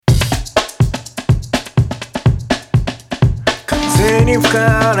に吹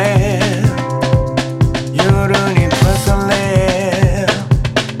かれ夜に飛ばされ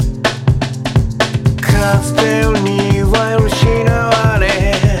かつてには失われ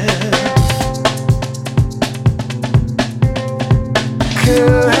空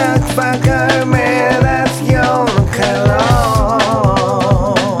白ばかり目立つようから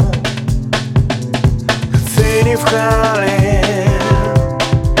風に吹かれ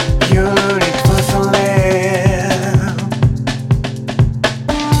夜に飛ばされ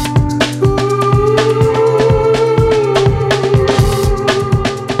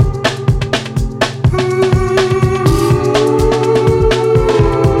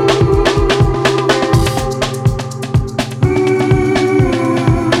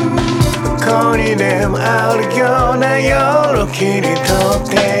どこにでもあるような夜を切り取っ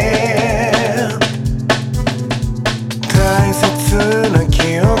て大切な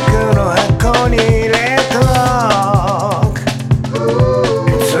記憶の箱に入れとく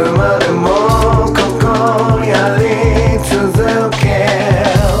いつまでもここにあり続け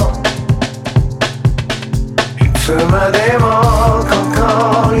いつまでもここ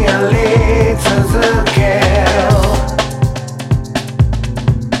にあり続け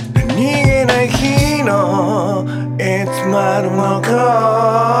逃げない日のいつまでもこ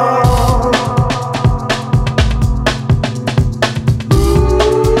う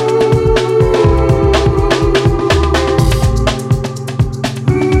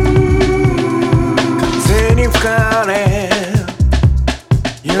風に吹かれ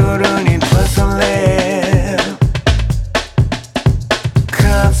夜に飛ばされ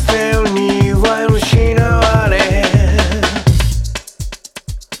かつて